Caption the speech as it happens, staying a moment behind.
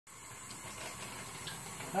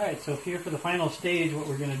Alright, so here for the final stage, what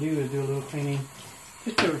we're going to do is do a little cleaning.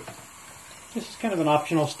 This is kind of an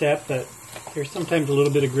optional step, but there's sometimes a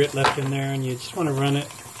little bit of grit left in there, and you just want to run it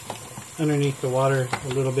underneath the water a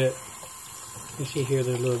little bit. You see here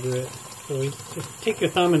there's a little grit. So you just take your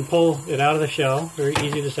thumb and pull it out of the shell, very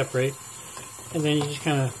easy to separate, and then you just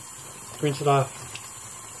kind of rinse it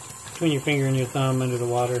off between your finger and your thumb under the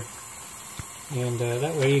water, and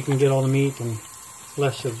that way you can get all the meat and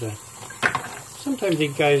less of the... Sometimes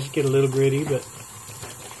these guys get a little gritty, but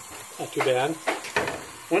not too bad.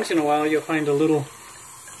 Once in a while you'll find a little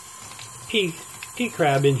pea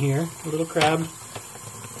crab in here, a little crab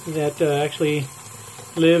that actually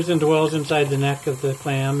lives and dwells inside the neck of the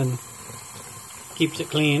clam and keeps it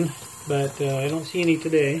clean, but I don't see any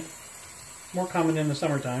today. More common in the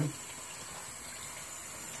summertime.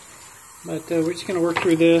 But we're just going to work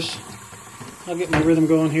through this. I'll get my rhythm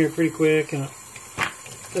going here pretty quick, and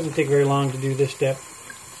it doesn't take very long to do this step.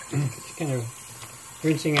 Just kind of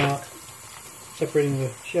rinsing out, separating the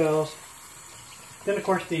shells. Then of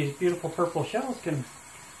course these beautiful purple shells can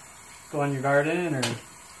go on your garden or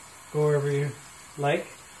go wherever you like.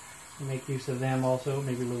 You make use of them also,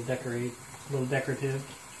 maybe a little decorative.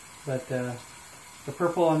 But the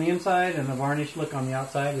purple on the inside and the varnish look on the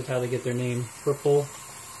outside is how they get their name, purple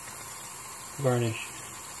varnish.